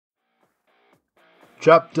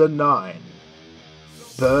Chapter 9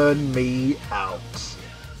 Burn Me Out.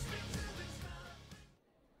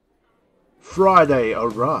 Friday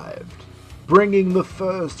arrived, bringing the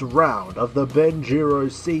first round of the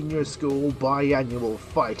Benjiro Senior School biannual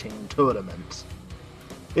fighting tournament.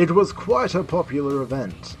 It was quite a popular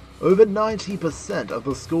event. Over 90% of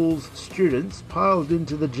the school's students piled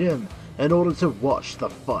into the gym in order to watch the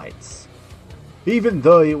fights. Even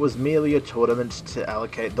though it was merely a tournament to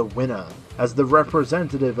allocate the winner as the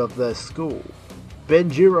representative of their school,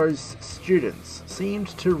 Benjiro's students seemed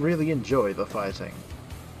to really enjoy the fighting.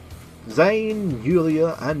 Zane,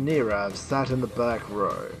 Yulia, and Nirav sat in the back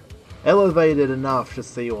row, elevated enough to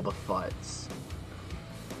see all the fights.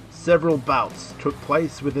 Several bouts took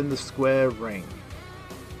place within the square ring.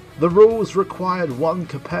 The rules required one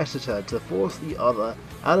competitor to force the other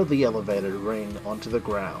out of the elevated ring onto the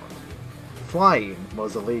ground. Flying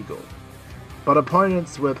was illegal, but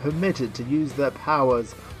opponents were permitted to use their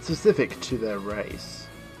powers specific to their race.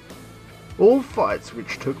 All fights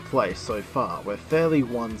which took place so far were fairly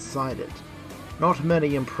one-sided. Not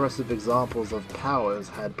many impressive examples of powers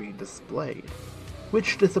had been displayed,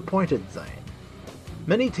 which disappointed Zane.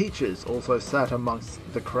 Many teachers also sat amongst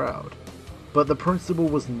the crowd, but the principal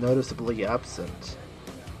was noticeably absent.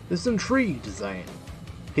 This intrigued Zane.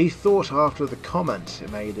 He thought after the comment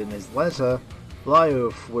made in his letter,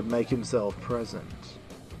 Lyuf would make himself present.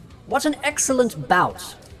 What an excellent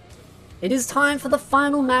bout! It is time for the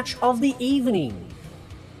final match of the evening.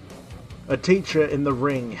 A teacher in the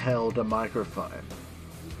ring held a microphone.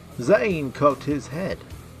 Zane cocked his head.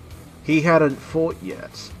 He hadn't fought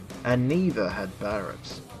yet, and neither had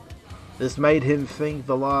Barrett. This made him think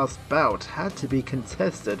the last bout had to be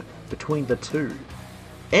contested between the two,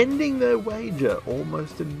 ending their wager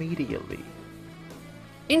almost immediately.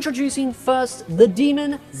 Introducing first the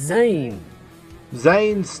demon Zane.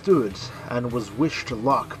 Zane stood and was wished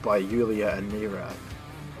luck by Yulia and Nirav.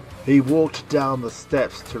 He walked down the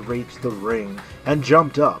steps to reach the ring and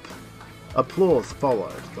jumped up. Applause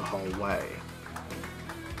followed the whole way.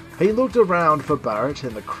 He looked around for Barrett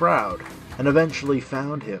in the crowd and eventually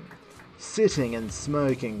found him, sitting and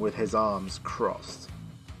smoking with his arms crossed.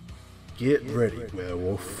 Get ready,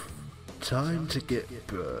 werewolf. Time to get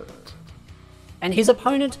burned. And his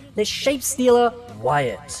opponent, the Shape-Stealer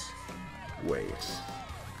Wyatt. Wait.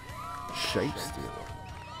 Shape-Stealer?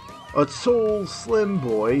 A tall, slim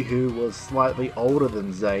boy who was slightly older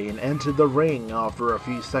than Zane entered the ring after a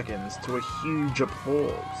few seconds to a huge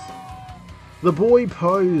applause. The boy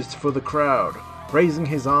posed for the crowd, raising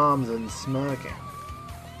his arms and smirking.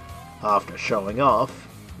 After showing off,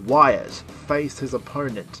 Wyatt faced his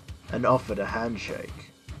opponent and offered a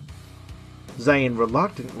handshake. Zane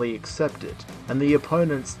reluctantly accepted, and the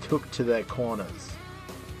opponents took to their corners.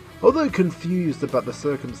 Although confused about the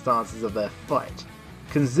circumstances of their fight,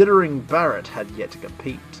 considering Barrett had yet to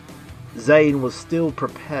compete, Zane was still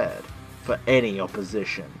prepared for any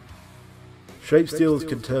opposition. Shape-Stealers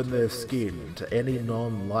can turn their skin into any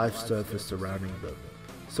non-life surface surrounding them,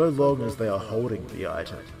 so long as they are holding the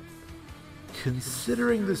item.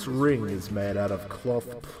 Considering this ring is made out of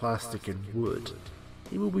cloth, plastic and wood,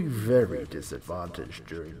 he will be very disadvantaged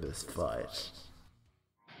during this fight.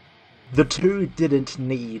 The two didn't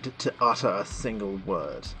need to utter a single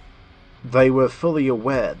word. They were fully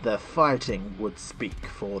aware their fighting would speak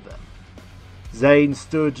for them. Zane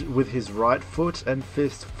stood with his right foot and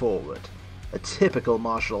fist forward, a typical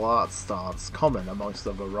martial arts stance common amongst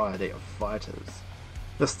a variety of fighters.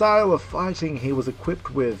 The style of fighting he was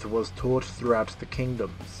equipped with was taught throughout the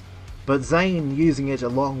kingdoms, but Zane using it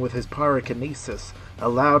along with his pyrokinesis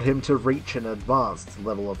allowed him to reach an advanced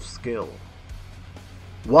level of skill.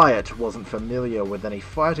 Wyatt wasn't familiar with any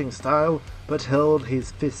fighting style, but held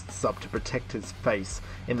his fists up to protect his face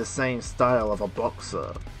in the same style of a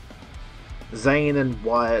boxer. Zane and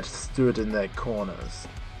Wyatt stood in their corners,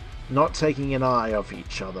 not taking an eye off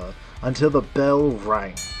each other until the bell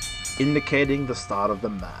rang, indicating the start of the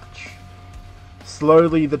match.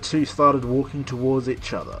 Slowly the two started walking towards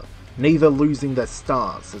each other, neither losing their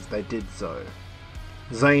stance as they did so.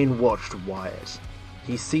 Zane watched Wyatt.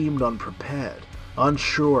 He seemed unprepared,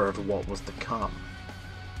 unsure of what was to come.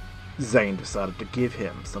 Zane decided to give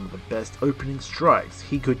him some of the best opening strikes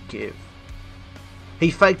he could give. He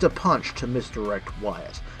faked a punch to misdirect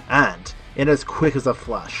Wyatt, and, in as quick as a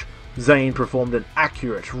flash, Zane performed an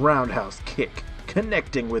accurate roundhouse kick,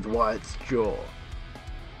 connecting with Wyatt's jaw.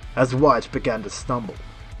 As Wyatt began to stumble,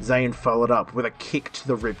 Zane followed up with a kick to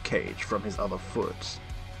the ribcage from his other foot.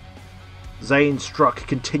 Zane struck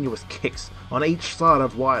continuous kicks on each side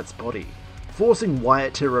of Wyatt's body, forcing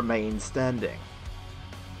Wyatt to remain standing.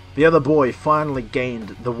 The other boy finally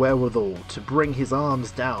gained the wherewithal to bring his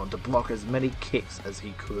arms down to block as many kicks as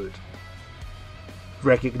he could.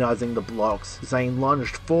 Recognizing the blocks, Zane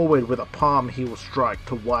lunged forward with a palm heel strike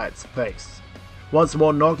to Wyatt's face, once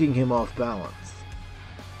more knocking him off balance.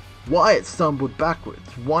 Wyatt stumbled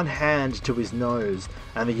backwards, one hand to his nose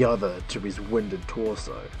and the other to his winded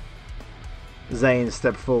torso. Zane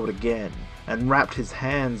stepped forward again and wrapped his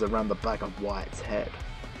hands around the back of Wyatt's head.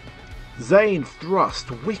 Zane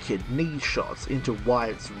thrust wicked knee shots into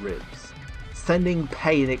Wyatt's ribs, sending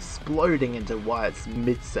pain exploding into Wyatt's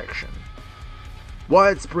midsection.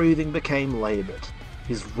 Wyatt's breathing became laboured,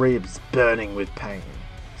 his ribs burning with pain,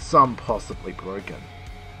 some possibly broken.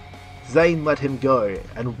 Zane let him go,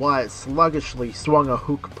 and Wyatt sluggishly swung a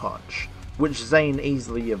hook punch, which Zane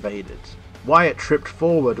easily evaded. Wyatt tripped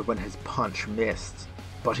forward when his punch missed,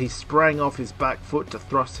 but he sprang off his back foot to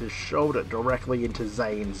thrust his shoulder directly into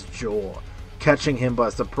Zane's jaw, catching him by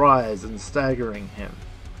surprise and staggering him.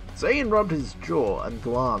 Zane rubbed his jaw and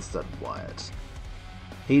glanced at Wyatt.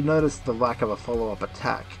 He noticed the lack of a follow-up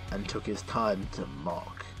attack and took his time to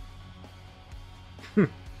mock.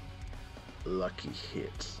 Lucky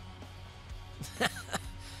hit.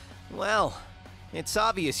 Well, it's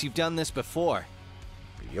obvious you've done this before.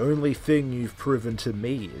 The only thing you've proven to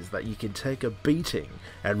me is that you can take a beating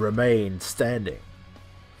and remain standing.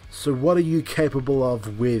 So what are you capable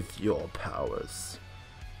of with your powers?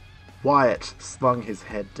 Wyatt slung his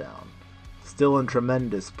head down, still in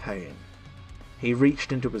tremendous pain. He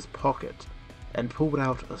reached into his pocket and pulled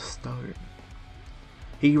out a stone.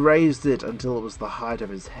 He raised it until it was the height of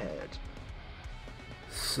his head.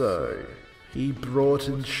 So, he brought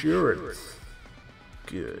insurance.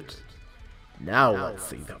 Good. Now let's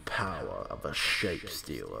see the power of a shape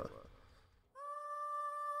stealer.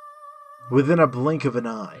 Within a blink of an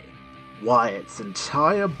eye, Wyatt's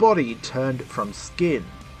entire body turned from skin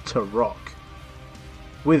to rock.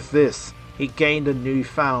 With this, he gained a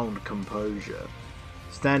newfound composure.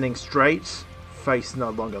 Standing straight, face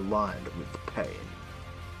no longer lined with pain.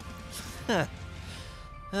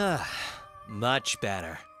 Much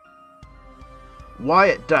better.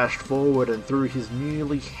 Wyatt dashed forward and threw his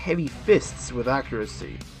newly heavy fists with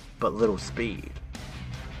accuracy, but little speed.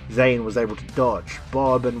 Zane was able to dodge,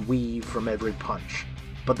 bob and weave from every punch,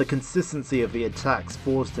 but the consistency of the attacks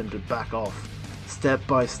forced him to back off, step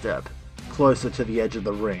by step, closer to the edge of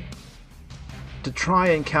the ring. To try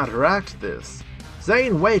and counteract this,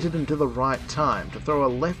 Zane waited until the right time to throw a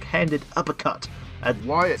left-handed uppercut at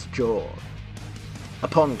Wyatt's jaw.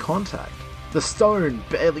 Upon contact, the stone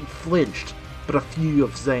barely flinched, but a few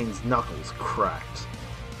of Zane's knuckles cracked.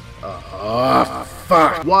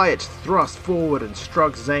 Fuck! Wyatt thrust forward and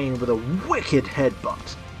struck Zane with a wicked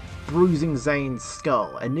headbutt, bruising Zane's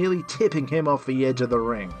skull and nearly tipping him off the edge of the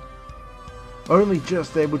ring. Only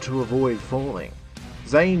just able to avoid falling,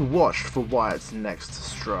 Zane watched for Wyatt's next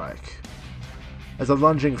strike. As a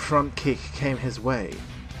lunging front kick came his way,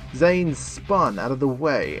 Zane spun out of the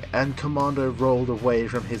way and Commando rolled away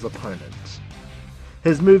from his opponent.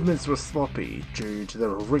 His movements were sloppy due to the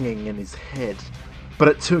ringing in his head, but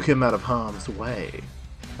it took him out of harm's way.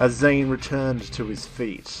 As Zane returned to his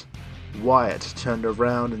feet, Wyatt turned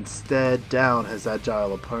around and stared down his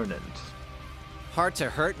agile opponent. Hard to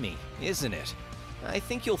hurt me, isn't it? I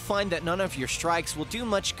think you'll find that none of your strikes will do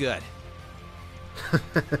much good.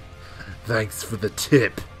 Thanks for the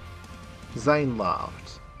tip. Zane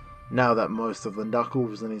laughed. Now that most of the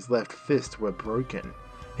knuckles in his left fist were broken,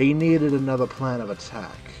 he needed another plan of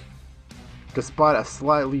attack. Despite a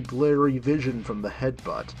slightly blurry vision from the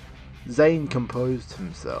headbutt, Zane composed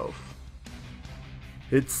himself.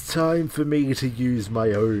 It's time for me to use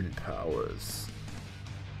my own powers.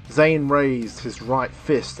 Zane raised his right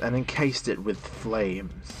fist and encased it with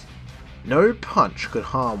flames. No punch could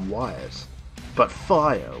harm Wyatt, but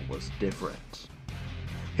fire was different.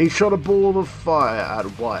 He shot a ball of fire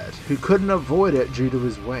at Wyatt, who couldn't avoid it due to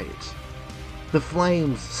his weight. The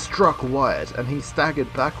flames struck Wyatt and he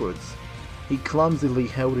staggered backwards. He clumsily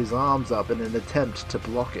held his arms up in an attempt to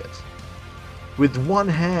block it. With one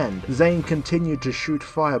hand, Zane continued to shoot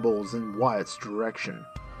fireballs in Wyatt's direction,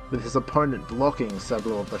 with his opponent blocking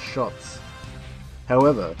several of the shots.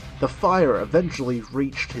 However, the fire eventually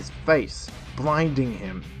reached his face, blinding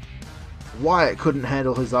him. Wyatt couldn't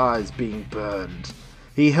handle his eyes being burned.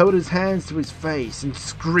 He held his hands to his face and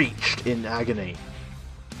screeched in agony.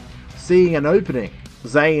 Seeing an opening,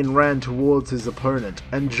 Zane ran towards his opponent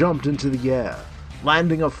and jumped into the air,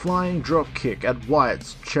 landing a flying dropkick at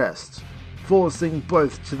Wyatt's chest, forcing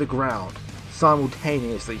both to the ground,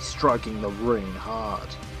 simultaneously striking the ring hard.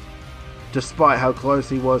 Despite how close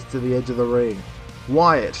he was to the edge of the ring,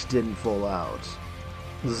 Wyatt didn't fall out.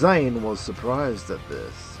 Zane was surprised at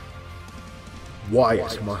this.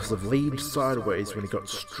 Wyatt must have leaned sideways when he got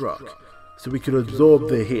struck, so he could absorb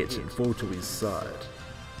the hit and fall to his side.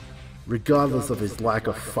 Regardless of his lack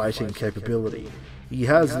of fighting capability, he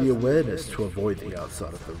has the awareness to avoid the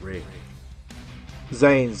outside of the ring.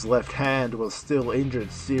 Zane's left hand was still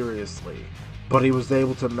injured seriously, but he was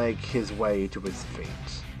able to make his way to his feet.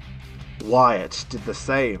 Wyatt did the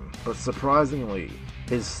same, but surprisingly,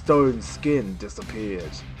 his stone skin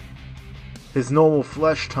disappeared. His normal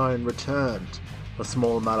flesh tone returned. A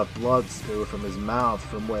small amount of blood spilled from his mouth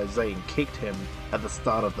from where Zane kicked him at the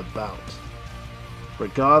start of the bout.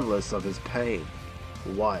 Regardless of his pain,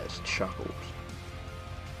 Wyatt chuckled.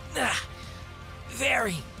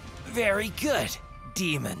 Very, very good,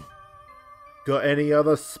 demon. Got any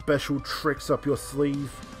other special tricks up your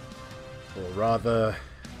sleeve? Or rather,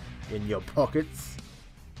 in your pockets?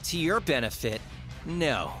 To your benefit,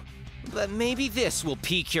 no. But maybe this will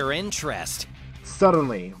pique your interest.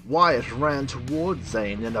 Suddenly, Wyatt ran towards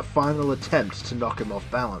Zane in a final attempt to knock him off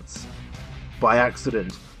balance. By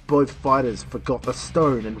accident, both fighters forgot the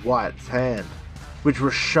stone in Wyatt's hand, which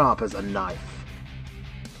was sharp as a knife.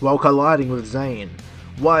 While colliding with Zane,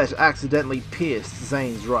 Wyatt accidentally pierced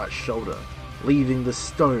Zane's right shoulder, leaving the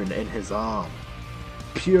stone in his arm.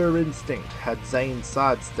 Pure instinct had Zane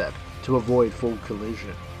sidestep to avoid full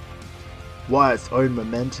collision. Wyatt's own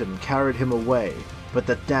momentum carried him away, but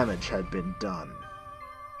the damage had been done.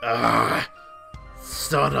 Ah,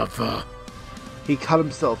 son of a... He cut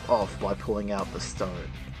himself off by pulling out the stone,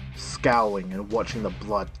 scowling and watching the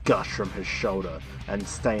blood gush from his shoulder and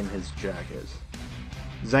stain his jacket.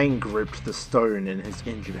 Zane gripped the stone in his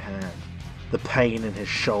injured hand. The pain in his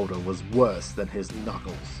shoulder was worse than his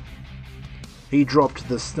knuckles. He dropped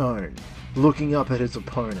the stone, looking up at his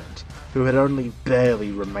opponent, who had only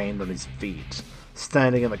barely remained on his feet,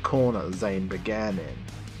 standing in the corner Zane began in.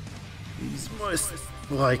 He's most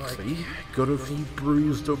likely got a few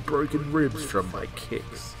bruised or broken ribs from my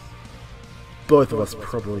kicks. Both of us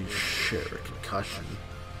probably share a concussion.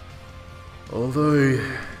 Although,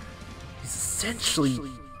 he's essentially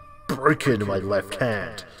broken my left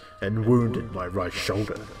hand and wounded my right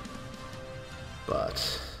shoulder.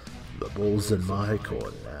 But the ball's in my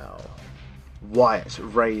court now. Wyatt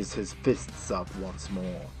raised his fists up once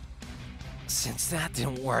more. Since that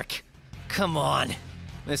didn't work, come on.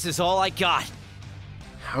 This is all I got.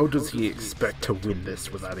 How does he expect to win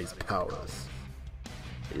this without his powers?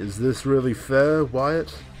 Is this really fair,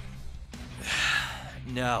 Wyatt?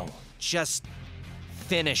 No, just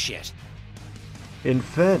finish it. In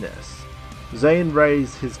fairness, Zane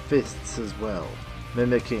raised his fists as well,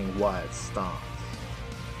 mimicking Wyatt's stance.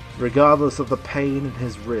 Regardless of the pain in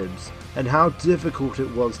his ribs and how difficult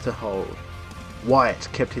it was to hold, Wyatt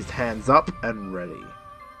kept his hands up and ready.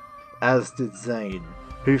 As did Zane,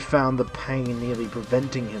 who found the pain nearly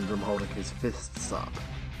preventing him from holding his fists up.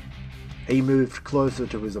 He moved closer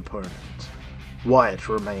to his opponent. Wyatt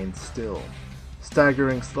remained still,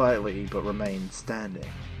 staggering slightly but remained standing.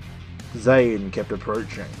 Zane kept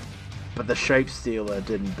approaching, but the Shape-Stealer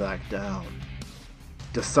didn't back down.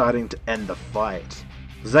 Deciding to end the fight,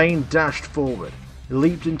 Zane dashed forward,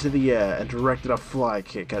 leaped into the air and directed a fly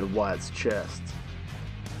kick at Wyatt's chest.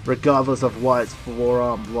 Regardless of Wyatt's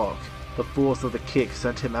forearm block, the force of the kick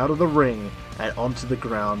sent him out of the ring and onto the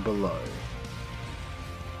ground below.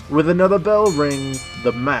 With another bell ring,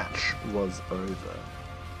 the match was over.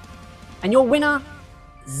 And your winner,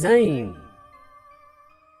 Zane.